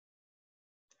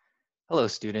Hello,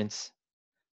 students.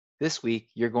 This week,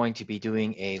 you're going to be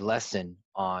doing a lesson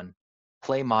on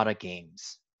Playmata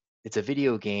Games. It's a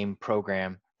video game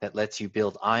program that lets you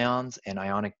build ions and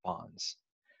ionic bonds.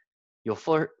 You'll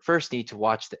first need to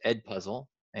watch the Ed puzzle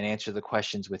and answer the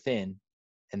questions within,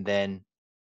 and then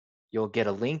you'll get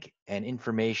a link and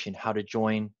information how to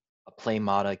join a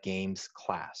Playmata Games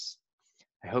class.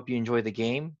 I hope you enjoy the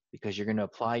game because you're going to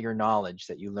apply your knowledge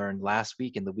that you learned last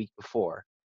week and the week before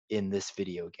in this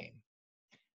video game.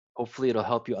 Hopefully it'll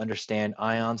help you understand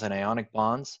ions and ionic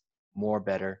bonds more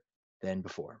better than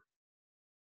before.